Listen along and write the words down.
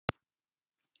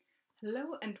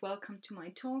Hello and welcome to my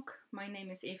talk. My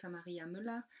name is Eva-Maria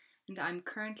Müller and I'm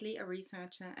currently a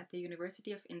researcher at the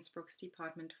University of Innsbruck's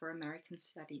Department for American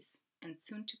Studies and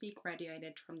soon to be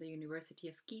graduated from the University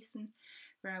of Gießen,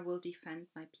 where I will defend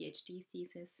my PhD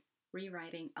thesis,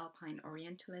 Rewriting Alpine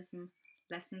Orientalism,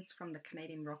 Lessons from the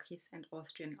Canadian Rockies and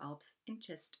Austrian Alps in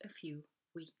just a few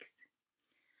weeks.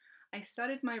 I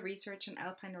started my research on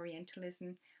Alpine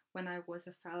Orientalism when I was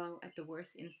a fellow at the Wirth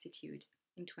Institute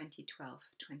in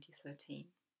 2012-2013.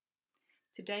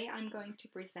 Today I'm going to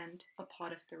present a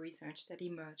part of the research that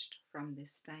emerged from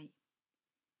this stay.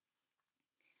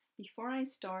 Before I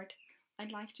start,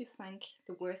 I'd like to thank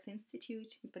the Wirth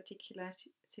Institute, in particular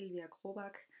Sylvia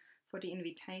Grobak, for the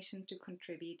invitation to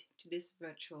contribute to this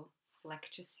virtual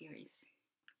lecture series.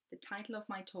 The title of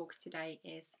my talk today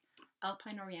is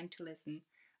Alpine Orientalism,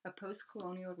 a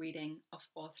post-colonial reading of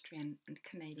Austrian and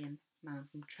Canadian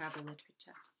mountain travel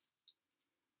literature.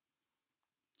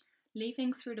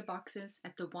 Leafing through the boxes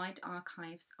at the wide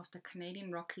archives of the Canadian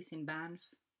Rockies in Banff,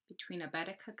 between a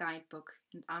Baedeker guidebook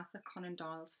and Arthur Conan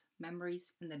Doyle's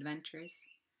Memories and Adventures,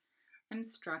 I'm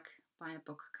struck by a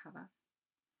book cover.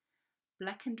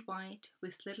 Black and white,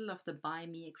 with little of the buy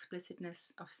me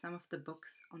explicitness of some of the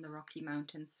books on the Rocky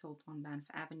Mountains sold on Banff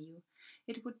Avenue,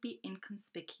 it would be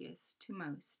inconspicuous to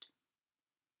most.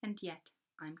 And yet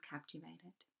I'm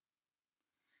captivated.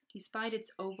 Despite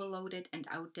its overloaded and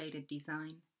outdated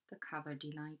design, the cover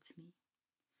delights me.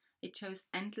 It shows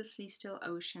endlessly still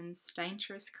oceans,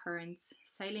 dangerous currents,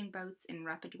 sailing boats in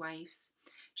rapid waves,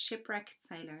 shipwrecked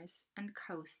sailors, and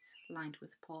coasts lined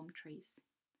with palm trees.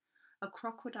 A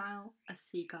crocodile, a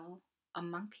seagull, a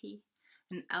monkey,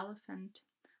 an elephant,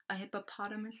 a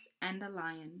hippopotamus, and a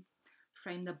lion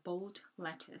frame the bold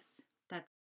letters that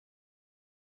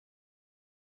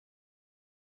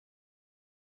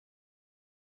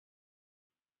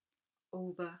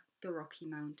over the Rocky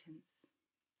Mountains.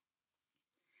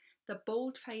 The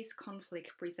bold-faced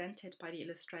conflict presented by the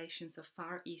illustrations of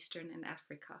Far Eastern and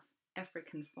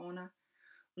African fauna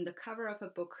on the cover of a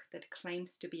book that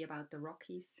claims to be about the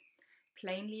Rockies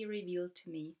plainly revealed to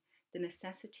me the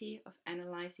necessity of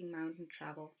analyzing mountain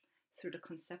travel through the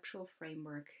conceptual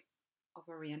framework of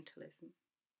Orientalism.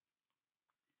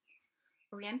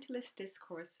 Orientalist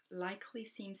discourse likely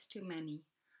seems to many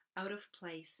out of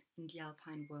place in the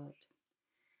Alpine world.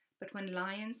 But when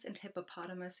lions and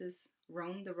hippopotamuses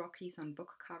roam the Rockies on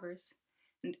book covers,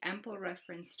 and ample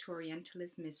reference to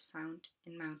Orientalism is found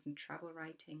in mountain travel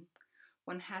writing,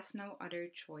 one has no other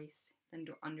choice than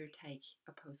to undertake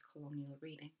a post-colonial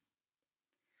reading.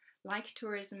 Like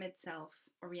tourism itself,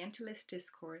 Orientalist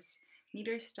discourse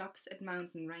neither stops at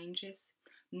mountain ranges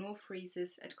nor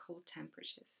freezes at cold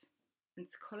temperatures, and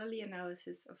scholarly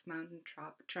analysis of mountain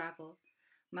travel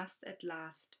must at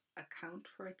last account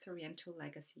for its Oriental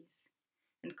legacies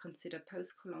and consider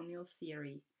post-colonial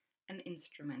theory an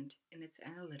instrument in its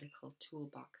analytical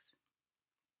toolbox.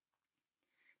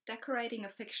 Decorating a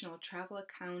fictional travel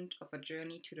account of a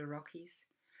journey to the Rockies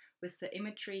with the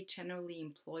imagery generally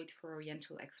employed for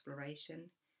Oriental exploration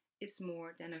is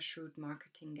more than a shrewd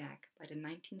marketing gag by the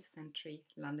 19th century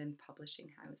London publishing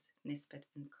house Nisbet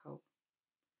 & Co.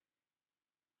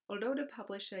 Although the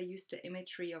publisher used the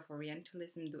imagery of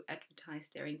Orientalism to advertise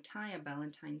their entire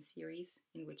Ballantine series,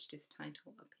 in which this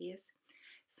title appears,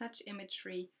 such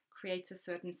imagery creates a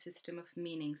certain system of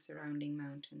meaning surrounding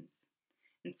mountains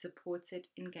and supports it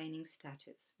in gaining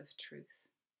status of truth.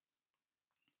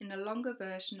 In a longer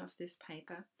version of this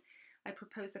paper, I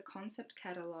propose a concept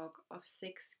catalogue of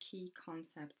 6 key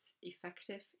concepts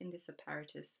effective in this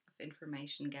apparatus of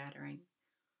information gathering,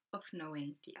 of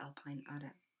knowing the Alpine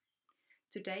other.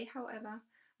 Today, however,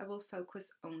 I will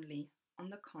focus only on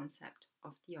the concept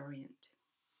of the Orient.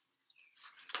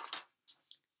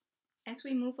 As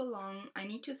we move along, I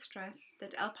need to stress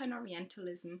that Alpine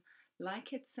Orientalism,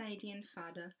 like its Sadian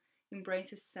father,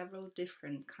 embraces several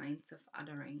different kinds of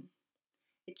othering.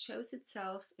 It shows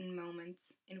itself in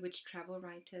moments in which travel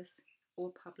writers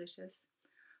or publishers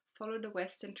follow the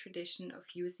Western tradition of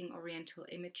using Oriental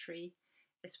imagery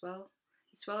as well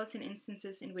as in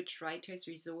instances in which writers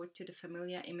resort to the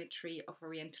familiar imagery of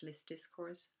Orientalist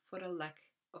discourse for the lack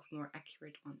of more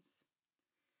accurate ones.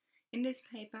 In this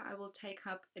paper, I will take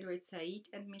up Edward Said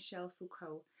and Michel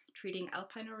Foucault, treating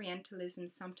Alpine Orientalism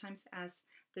sometimes as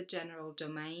the general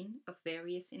domain of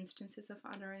various instances of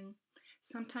othering,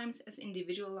 sometimes as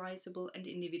individualizable and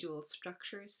individual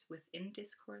structures within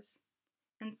discourse,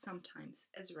 and sometimes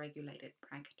as regulated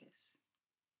practice.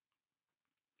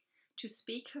 To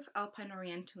speak of Alpine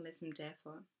Orientalism,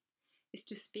 therefore, is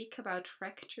to speak about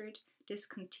fractured,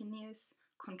 discontinuous,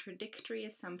 contradictory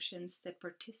assumptions that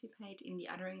participate in the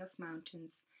othering of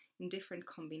mountains in different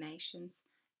combinations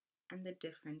and at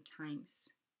different times.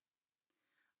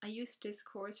 I use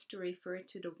discourse to refer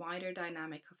to the wider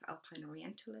dynamic of Alpine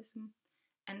Orientalism,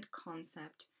 and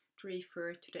concept to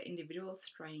refer to the individual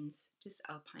strains this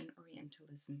Alpine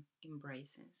Orientalism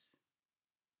embraces.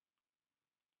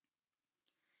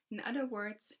 In other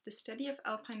words, the study of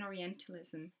Alpine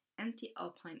Orientalism and the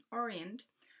Alpine Orient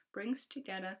brings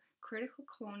together critical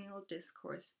colonial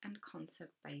discourse and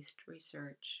concept-based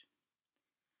research.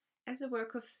 As a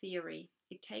work of theory,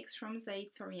 it takes from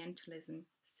Zaid's Orientalism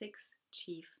 6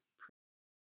 chief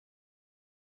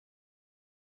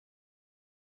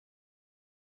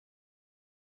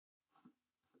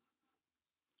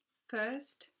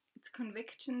First, its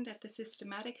conviction that the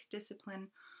systematic discipline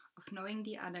of knowing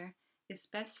the other is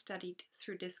best studied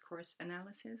through discourse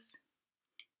analysis.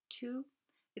 2,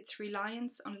 its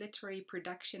reliance on literary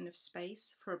production of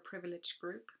space for a privileged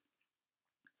group.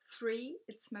 3,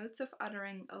 its modes of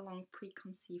othering along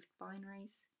preconceived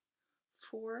binaries.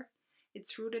 4,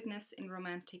 its rootedness in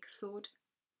romantic thought.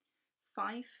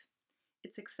 5,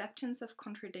 its acceptance of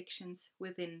contradictions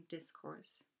within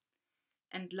discourse.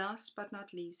 And last but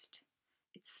not least,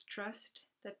 its trust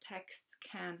that texts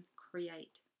can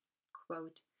create,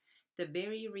 quote, the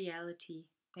very reality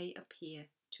they appear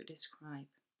to describe.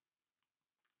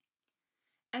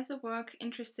 As a work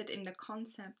interested in the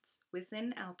concepts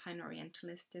within Alpine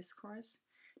Orientalist discourse,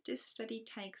 this study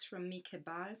takes from Mieke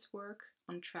Baal's work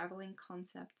on traveling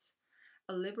concepts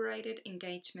a liberated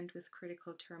engagement with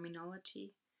critical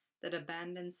terminology that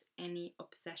abandons any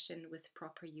obsession with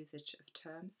proper usage of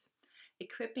terms,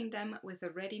 equipping them with a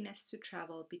readiness to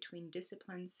travel between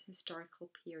disciplines, historical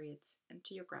periods, and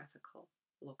geographical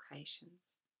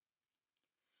locations.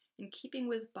 In keeping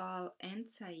with Baal and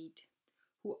Zaid,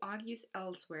 who argues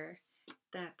elsewhere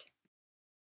that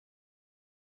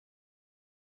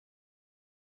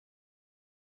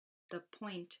the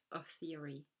point of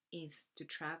theory is to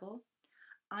travel,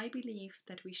 I believe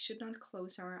that we should not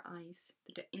close our eyes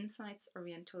to the insights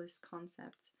Orientalist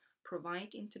concepts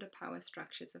provide into the power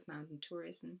structures of mountain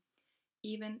tourism,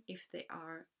 even if they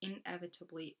are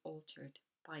inevitably altered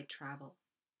by travel.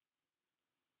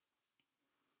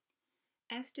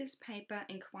 As this paper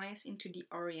inquires into the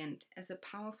Orient as a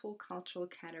powerful cultural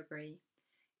category,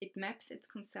 it maps its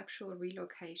conceptual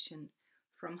relocation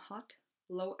from hot,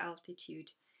 low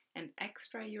altitude and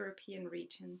extra-European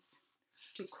regions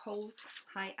to cold,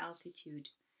 high altitude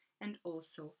and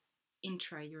also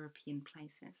intra-European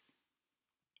places.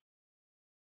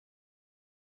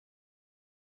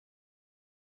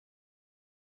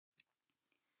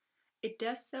 It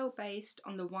does so based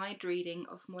on the wide reading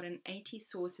of more than 80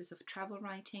 sources of travel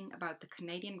writing about the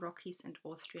Canadian Rockies and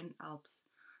Austrian Alps,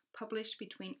 published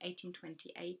between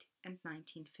 1828 and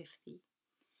 1950,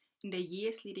 in the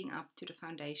years leading up to the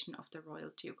foundation of the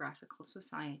Royal Geographical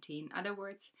Society, in other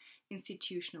words,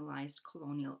 institutionalized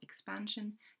colonial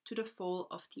expansion to the fall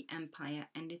of the empire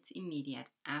and its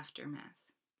immediate aftermath.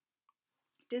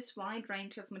 This wide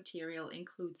range of material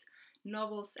includes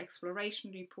novels,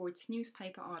 exploration reports,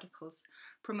 newspaper articles,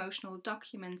 promotional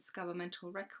documents,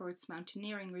 governmental records,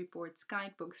 mountaineering reports,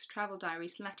 guidebooks, travel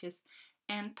diaries, letters,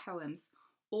 and poems,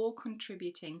 all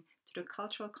contributing to the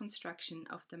cultural construction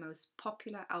of the most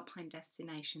popular alpine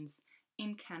destinations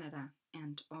in Canada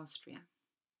and Austria.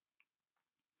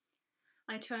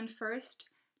 I turn first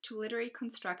to literary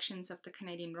constructions of the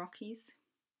Canadian Rockies,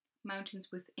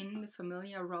 mountains within the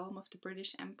familiar realm of the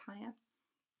British Empire,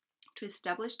 to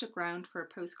establish the ground for a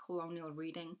post-colonial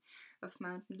reading of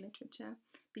mountain literature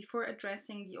before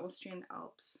addressing the Austrian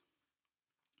Alps,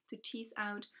 to tease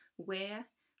out where,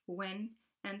 when,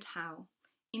 and how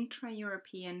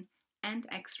intra-European and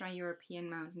extra-European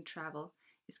mountain travel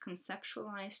is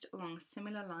conceptualized along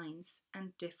similar lines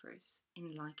and differs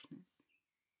in likeness.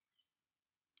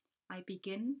 I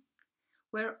begin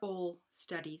where all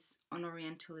studies on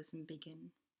Orientalism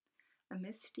begin,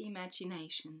 amidst the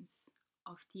imaginations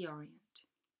of the Orient.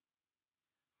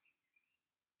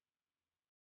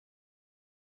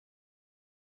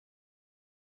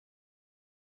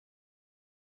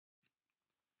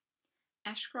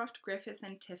 Ashcroft, Griffith,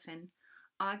 and Tiffin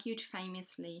argued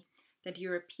famously that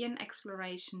European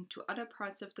exploration to other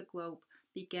parts of the globe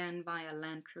began via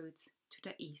land routes to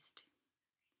the east.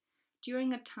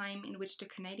 During a time in which the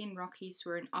Canadian Rockies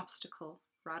were an obstacle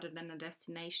rather than a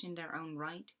destination in their own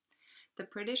right, the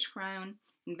British Crown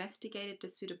investigated the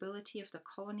suitability of the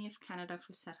colony of Canada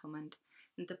for settlement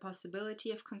and the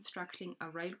possibility of constructing a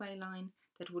railway line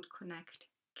that would connect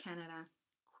Canada,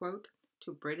 quote,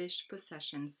 to British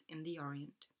possessions in the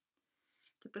Orient.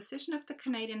 The position of the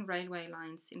Canadian railway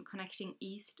lines in connecting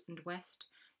east and west,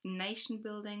 in nation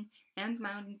building and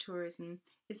mountain tourism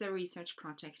is a research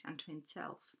project unto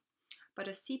itself, but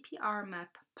a CPR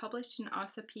map published in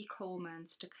Arthur P.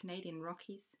 Coleman's The Canadian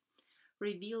Rockies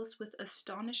reveals with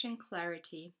astonishing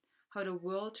clarity how the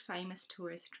world-famous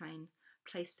tourist train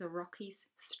placed the Rockies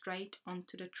straight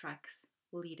onto the tracks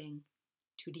leading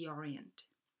to the Orient.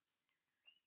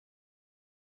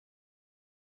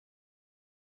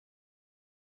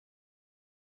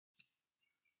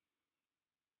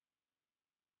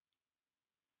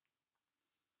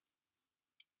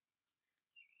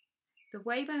 The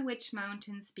way by which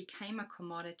mountains became a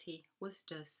commodity was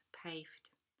thus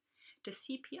paved. The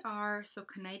CPR saw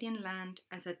Canadian land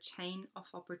as a chain of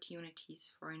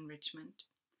opportunities for enrichment.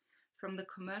 From the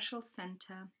commercial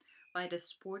centre by the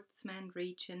sportsman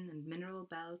region and mineral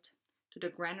belt to the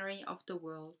granary of the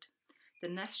world, the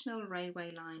national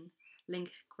railway line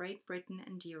linked Great Britain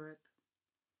and Europe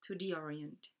to the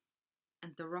Orient,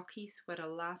 and the Rockies were the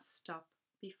last stop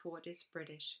before this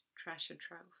British treasure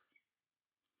trove.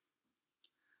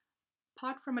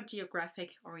 Apart from a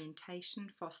geographic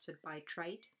orientation fostered by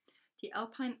trade, the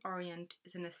Alpine Orient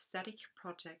is an aesthetic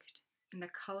project and a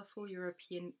colourful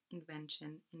European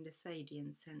invention in the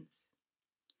Sadian sense.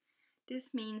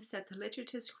 This means that the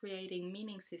literatures creating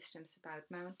meaning systems about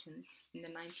mountains in the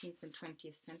 19th and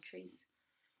 20th centuries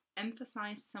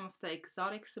emphasized some of the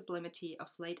exotic sublimity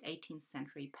of late 18th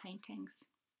century paintings,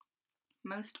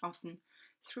 most often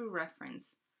through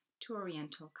reference to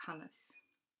Oriental colours.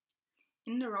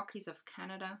 In the Rockies of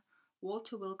Canada,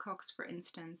 Walter Wilcox, for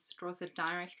instance, draws a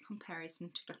direct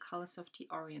comparison to the colours of the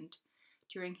Orient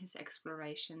during his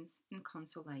explorations in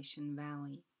Consolation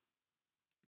Valley.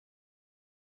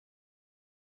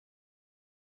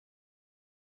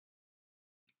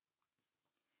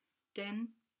 Then,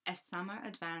 as summer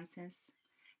advances,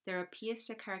 there appears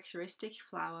the characteristic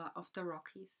flower of the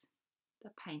Rockies,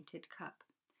 the painted cup.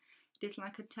 It is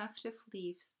like a tuft of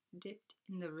leaves dipped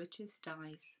in the richest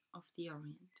dyes of the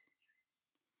Orient.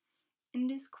 In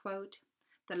this quote,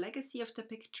 the legacy of the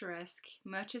picturesque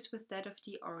merges with that of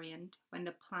the Orient when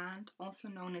the plant, also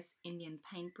known as Indian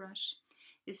paintbrush,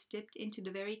 is dipped into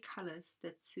the very colours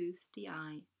that soothe the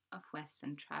eye of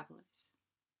Western travellers.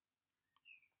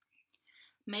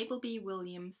 Mabel B.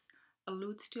 Williams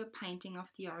alludes to a painting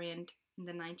of the Orient in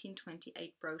the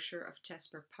 1928 brochure of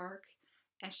Jasper Park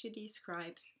as she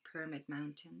describes Pyramid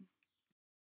Mountain.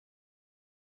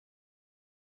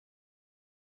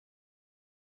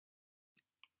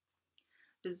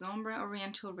 The sombre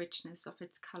oriental richness of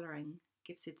its colouring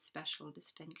gives it special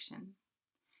distinction.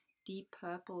 Deep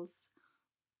purples,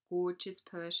 gorgeous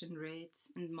Persian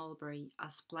reds and mulberry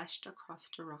are splashed across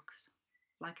the rocks,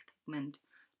 like pigment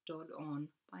daubed on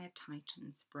by a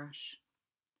Titan's brush.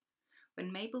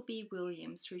 When Mabel B.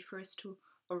 Williams refers to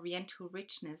oriental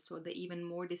richness or the even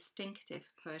more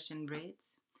distinctive Persian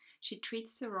reds, she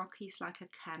treats the Rockies like a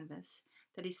canvas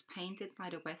that is painted by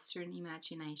the Western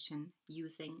imagination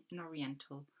using an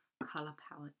oriental color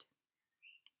palette.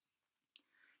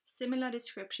 Similar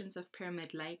descriptions of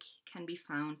Pyramid Lake can be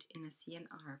found in a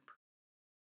CNR.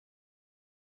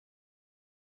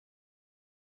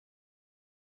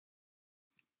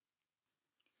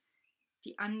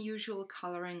 The unusual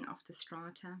coloring of the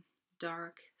strata,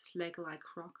 dark,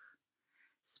 slag-like rock,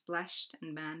 splashed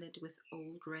and banded with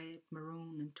old red,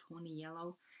 maroon and tawny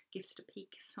yellow, gives the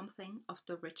peak something of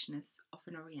the richness of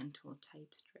an oriental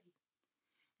tapestry.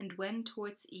 And when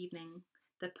towards evening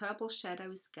the purple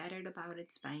shadows gathered about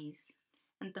its base,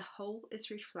 and the whole is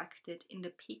reflected in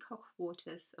the peacock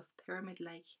waters of Pyramid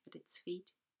Lake at its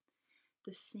feet,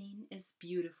 the scene is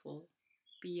beautiful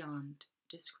beyond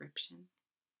description.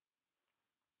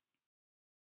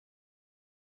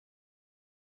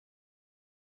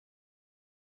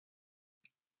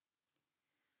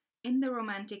 In the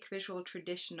Romantic visual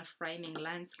tradition of framing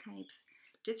landscapes,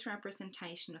 this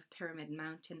representation of Pyramid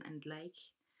Mountain and Lake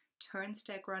turns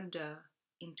their grandeur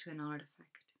into an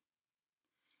artifact.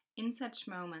 In such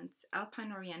moments,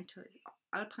 Alpine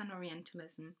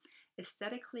Orientalism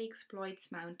aesthetically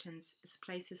exploits mountains as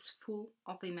places full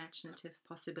of imaginative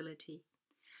possibility,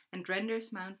 and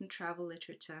renders mountain travel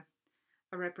literature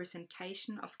a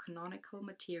representation of canonical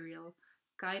material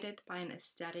guided by an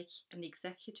aesthetic and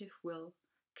executive will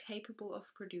capable of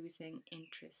producing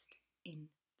interest in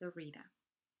the reader.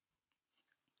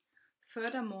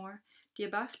 Furthermore, the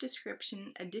above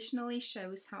description additionally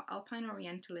shows how Alpine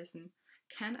Orientalism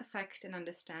can affect an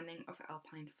understanding of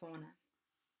alpine fauna.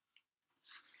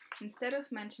 Instead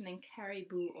of mentioning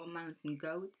caribou or mountain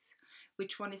goats,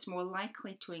 which one is more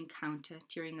likely to encounter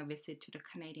during a visit to the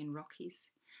Canadian Rockies,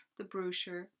 the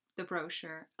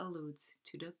brochure alludes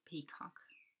to the peacock,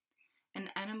 an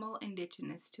animal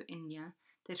indigenous to India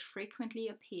that frequently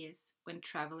appears when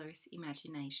travelers'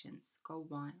 imaginations go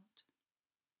wild.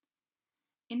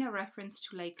 In a reference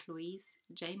to Lake Louise,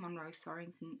 J. Monroe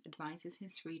Thorrington advises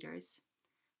his readers,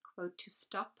 quote, to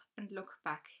stop and look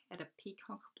back at a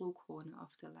peacock blue corner of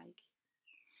the lake,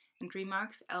 and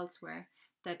remarks elsewhere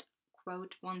that,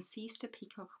 quote, one sees the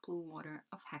peacock blue water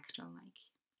of Hector Lake.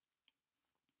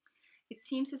 It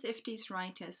seems as if these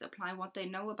writers apply what they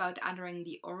know about othering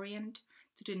the Orient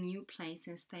to the new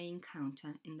places they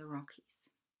encounter in the Rockies.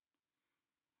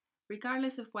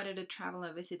 Regardless of whether the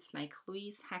traveler visits Lake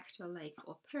Louise, Hector Lake,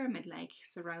 or Pyramid Lake,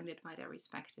 surrounded by their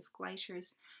respective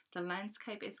glaciers, the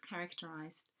landscape is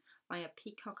characterized by a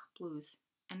peacock blues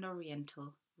and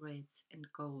oriental reds and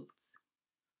golds.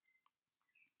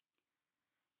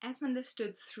 As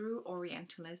understood through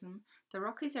Orientalism, the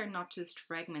Rockies are not just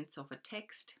fragments of a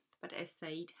text, but as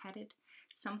Said had it,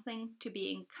 something to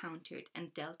be encountered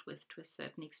and dealt with to a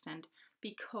certain extent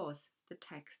because the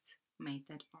texts made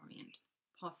that Orient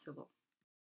possible.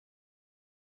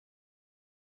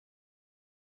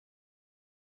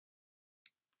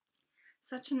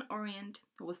 Such an Orient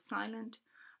was silent,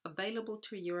 available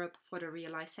to Europe for the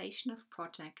realization of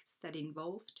projects that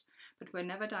involved but were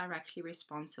never directly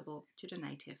responsible to the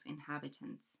native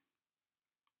inhabitants.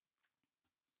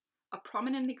 A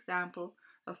prominent example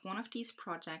of one of these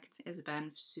projects is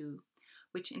Banff Zoo,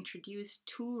 which introduced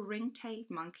 2 ring-tailed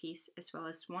monkeys as well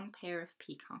as 1 pair of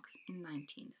peacocks in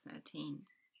 1913.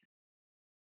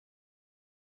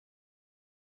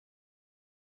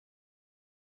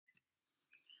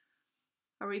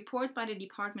 A report by the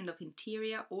Department of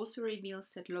Interior also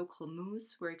reveals that local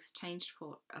moose were exchanged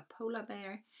for a polar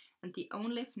bear, and the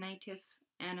only native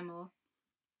animal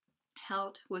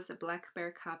held was a black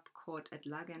bear cub caught at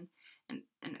Lagan, and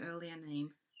an earlier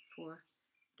name for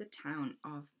the town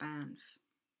of Banff.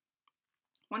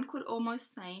 One could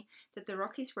almost say that the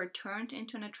Rockies were turned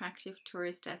into an attractive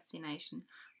tourist destination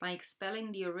by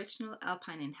expelling the original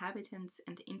alpine inhabitants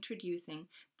and introducing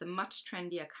the much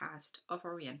trendier cast of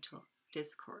Oriental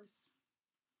discourse.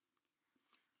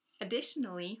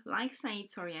 Additionally, like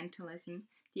Said's Orientalism,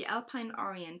 the Alpine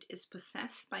Orient is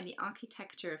possessed by the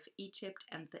architecture of Egypt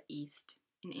and the East,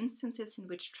 in instances in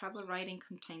which travel writing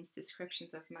contains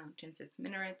descriptions of mountains as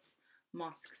minarets,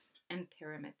 mosques, and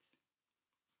pyramids.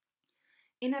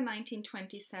 In a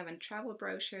 1927 travel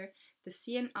brochure, the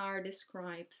CNR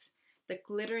describes the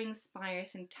glittering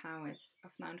spires and towers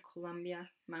of Mount Columbia,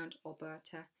 Mount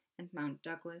Alberta, and Mount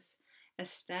Douglas as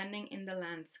standing in the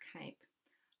landscape,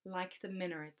 like the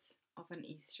minarets of an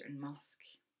Eastern mosque,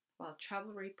 while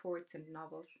travel reports and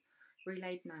novels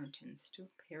relate mountains to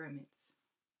pyramids.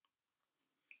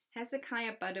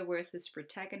 Hezekiah Butterworth's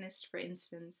protagonist, for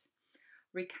instance,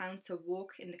 recounts a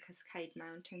walk in the Cascade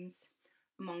Mountains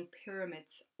among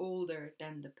pyramids older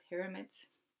than the pyramids.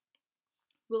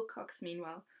 Wilcox,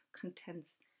 meanwhile,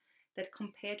 contends that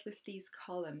compared with these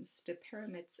columns, the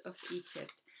pyramids of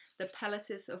Egypt, the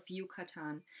palaces of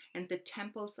Yucatan, and the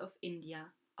temples of India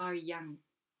are young,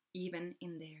 even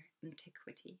in their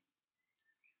antiquity.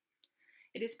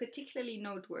 It is particularly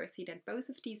noteworthy that both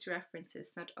of these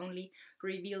references not only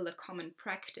reveal the common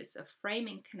practice of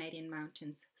framing Canadian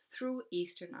mountains through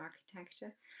Eastern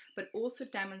architecture, but also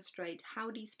demonstrate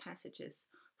how these passages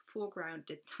foreground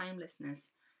the timelessness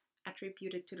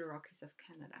attributed to the Rockies of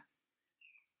Canada.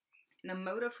 In a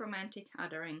mode of romantic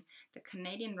othering, the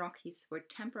Canadian Rockies were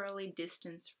temporarily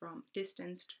distanced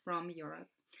from Europe,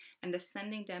 and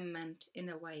ascending them meant, in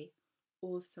a way,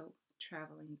 also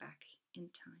traveling back in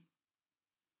time.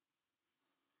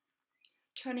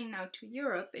 Turning now to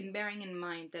Europe, and bearing in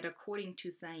mind that according to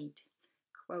Said,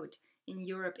 quote, in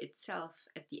Europe itself,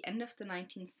 at the end of the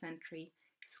 19th century,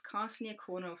 scarcely a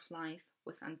corner of life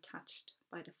was untouched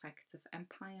by the facts of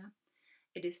empire,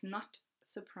 it is not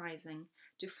surprising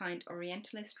to find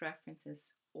Orientalist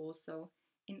references also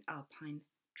in Alpine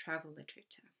travel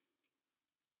literature.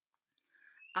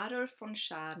 Adolf von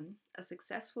Schaden, a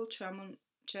successful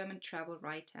German travel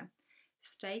writer,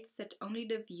 states that only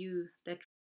the view that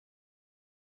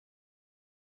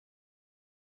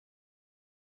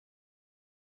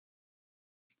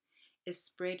is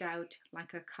spread out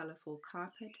like a colorful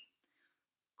carpet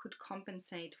could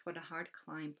compensate for the hard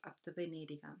climb up the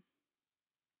Venediger.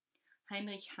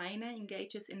 Heinrich Heine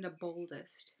engages in the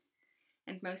boldest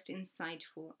and most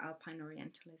insightful Alpine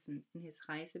Orientalism in his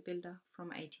Reisebilder from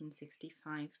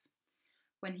 1865,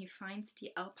 when he finds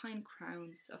the alpine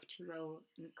crowns of Tyrol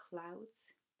in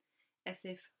clouds, as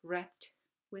if wrapped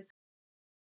with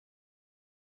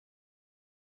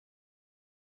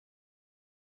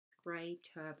grey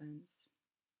turbans.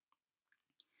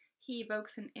 He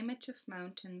evokes an image of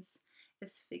mountains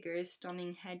as figures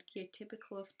donning headgear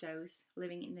typical of those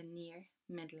living in the Near,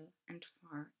 Middle, and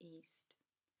Far East.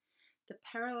 The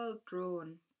parallel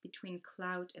drawn between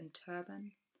cloud and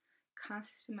turban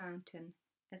casts the mountain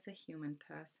as a human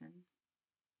person.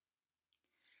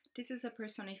 This is a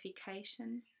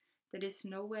personification that is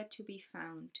nowhere to be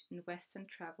found in Western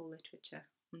travel literature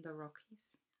on the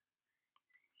Rockies.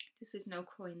 This is no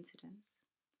coincidence.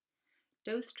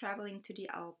 Those traveling to the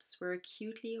Alps were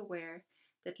acutely aware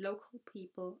that local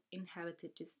people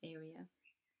inhabited this area,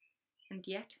 and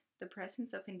yet the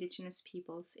presence of indigenous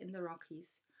peoples in the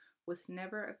Rockies was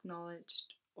never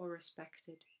acknowledged or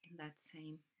respected in that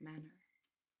same manner.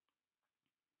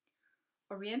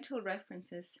 Oriental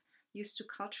references used to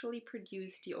culturally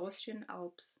produce the Austrian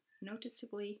Alps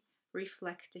noticeably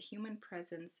reflect the human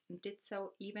presence and did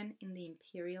so even in the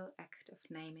imperial act of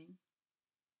naming.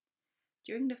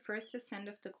 During the first ascent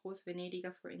of the Cruz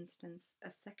Venediger, for instance, a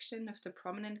section of the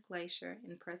prominent glacier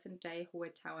in present-day Hohe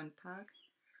Tauern Park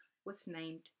was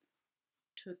named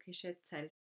Türkische Zelt.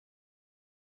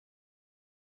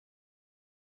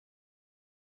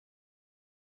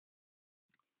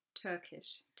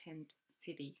 Turkish Tent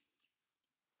City.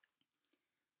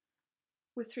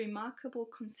 With remarkable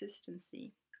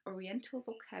consistency, Oriental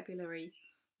vocabulary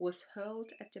was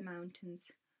hurled at the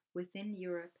mountains within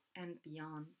Europe and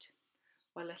beyond,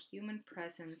 while a human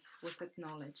presence was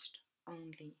acknowledged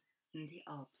only in the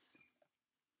Alps.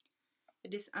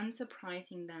 It is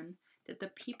unsurprising then that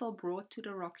the people brought to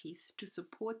the Rockies to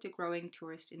support the growing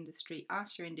tourist industry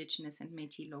after indigenous and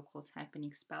Métis locals had been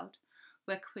expelled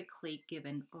were quickly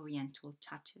given Oriental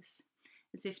touches,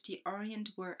 as if the Orient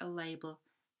were a label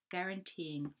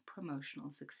guaranteeing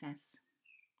promotional success.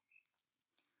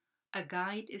 A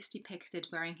guide is depicted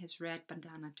wearing his red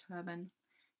bandana turban,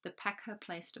 the packer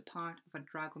placed apart of a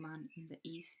dragoman in the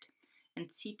east, and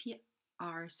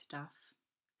CPR staff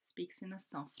speaks in a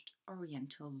soft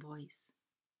Oriental voice.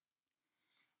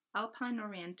 Alpine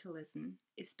Orientalism,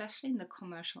 especially in the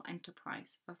commercial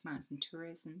enterprise of mountain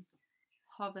tourism,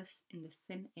 hovers in the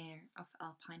thin air of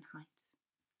alpine heights,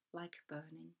 like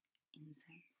burning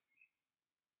incense.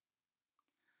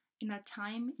 In a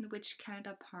time in which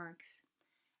Canada Parks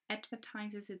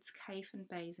advertises its cave and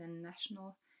basin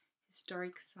national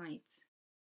historic sites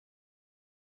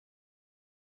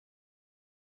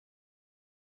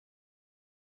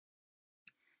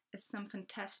as some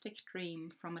fantastic dream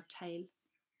from a tale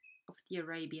of the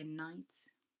Arabian Nights,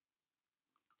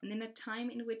 and in a time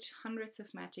in which hundreds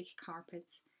of magic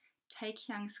carpets take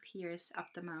young skiers up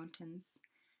the mountains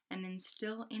and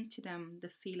instill into them the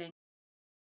feeling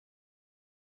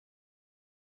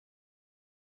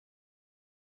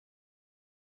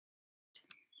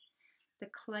the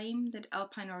claim that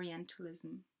Alpine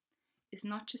Orientalism is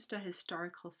not just a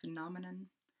historical phenomenon,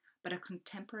 but a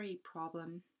contemporary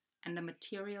problem and a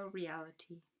material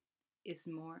reality is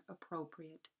more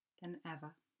appropriate than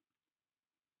ever.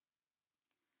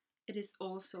 It is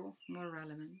also more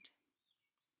relevant.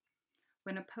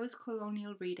 When a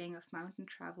post-colonial reading of mountain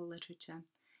travel literature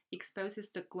exposes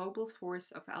the global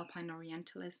force of Alpine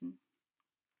Orientalism,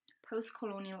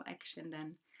 post-colonial action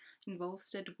then involves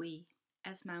that we,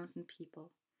 as mountain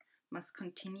people, must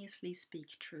continuously speak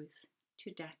truth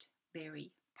to that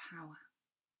very power.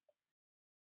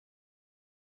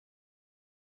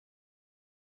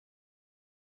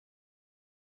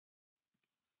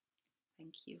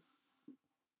 Thank you.